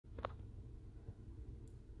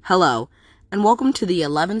Hello, and welcome to the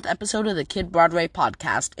 11th episode of the Kid Broadway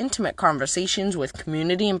podcast, intimate conversations with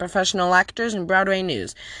community and professional actors in Broadway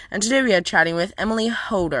news. And today we are chatting with Emily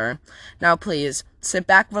Hoder. Now please, sit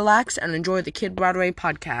back, relax, and enjoy the Kid Broadway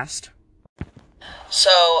podcast.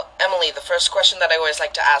 So, Emily, the first question that I always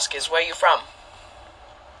like to ask is, where are you from?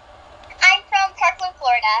 I'm from Parkland,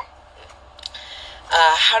 Florida.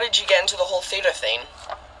 How did you get into the whole theater thing?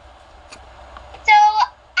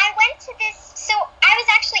 So, I was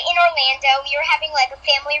actually in Orlando. We were having like a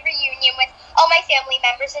family reunion with all my family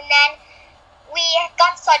members, and then we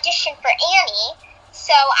got this audition for Annie.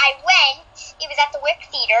 So I went, it was at the Wick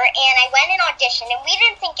Theater, and I went and auditioned, and we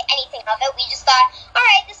didn't think anything of it. We just thought,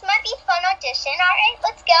 alright, this might be a fun audition, alright,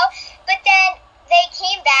 let's go. But then they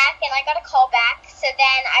came back, and I got a call back, so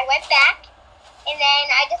then I went back, and then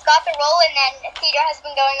I just got the role, and then the theater has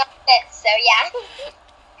been going on since, so yeah.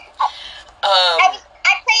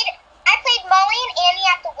 I played Molly and Annie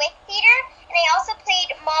at the Wick Theater, and I also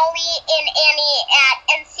played Molly and Annie at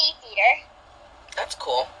NC Theater. That's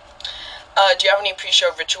cool. Do you have any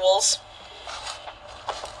pre-show rituals?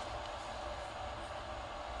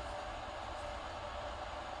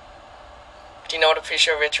 Do you know what a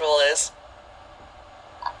pre-show ritual is?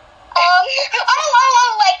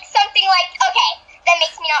 Like something like, okay, that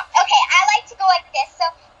makes me not, okay, I like to go like this, so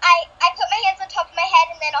I put my hands on top of my head,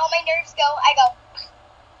 and then all my nerves go, I go,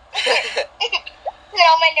 and then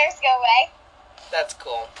all my nerves go away. That's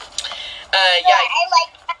cool. Yeah.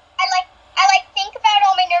 I think about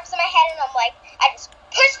all my nerves in my head, and I'm like, I just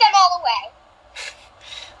push them all away.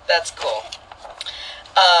 That's cool.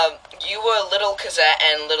 You were Little Cosette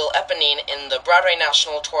and Little Eponine in the Broadway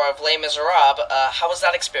National Tour of Les Miserables. How was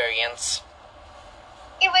that experience?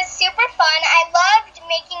 It was super fun. I loved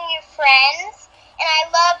making new friends, and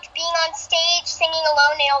I loved being on stage, singing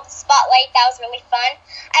alone in all the spotlight. That was really fun.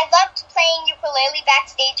 I loved playing ukulele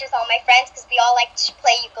backstage with all my friends because we all like to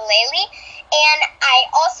play ukulele. And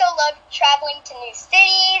I also loved traveling to new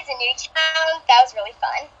cities and new towns. That was really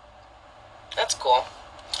fun. That's cool.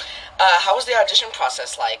 How was the audition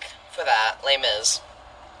process like for that, Les Mis?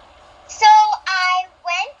 So I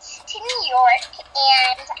went to New York,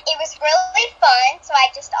 and it was really fun. So I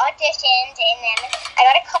just auditioned, and then I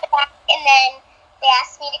got a call back, and then they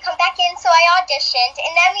asked me to come back in, so I auditioned.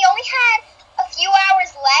 And then we only had a few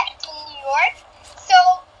hours left in New York, so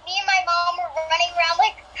me and my mom were running around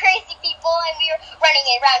like crazy people, and we were running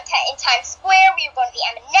around in Times Square. We were going to the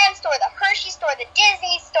M&M store, the Hershey store, the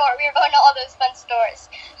Disney store. We were going to all those fun stores.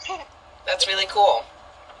 That's really cool.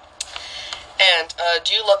 And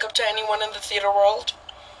do you look up to anyone in the theater world?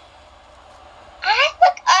 I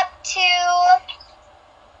look up to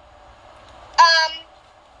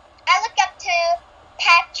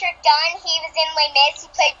Patrick Dunn. He was in Les Mis. He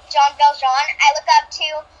played Jean Valjean. I look up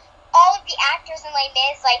to all of the actors in Les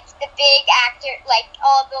Mis, like the big actor, like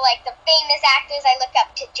all the famous actors. I look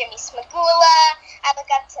up to Jimmy Smagula. I look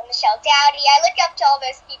up to Michelle Dowdy. I look up to all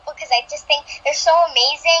those people because I just think they're so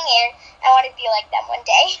amazing, and I want to be like them one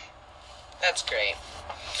day. That's great.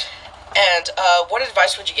 And what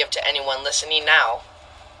advice would you give to anyone listening now?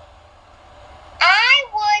 I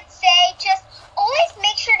would say just always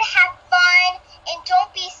make sure to have fun and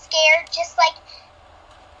don't be scared. Just have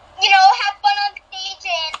fun on stage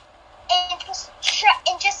and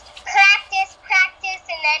just practice,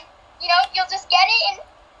 and then you'll just get it, and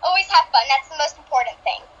always have fun. That's the most important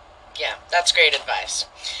thing. Yeah, that's great advice.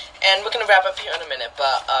 And we're gonna wrap up here in a minute.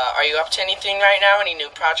 But are you up to anything right now? Any new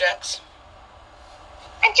projects?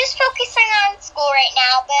 I'm just focusing on school right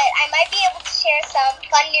now, but I might be able to share some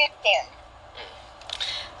fun news soon.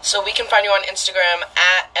 So we can find you on Instagram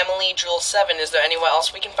at EmilyJewel7. Is there anywhere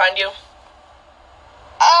else we can find you?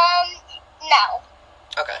 No.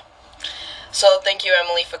 Okay. So thank you,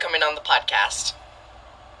 Emily, for coming on the podcast.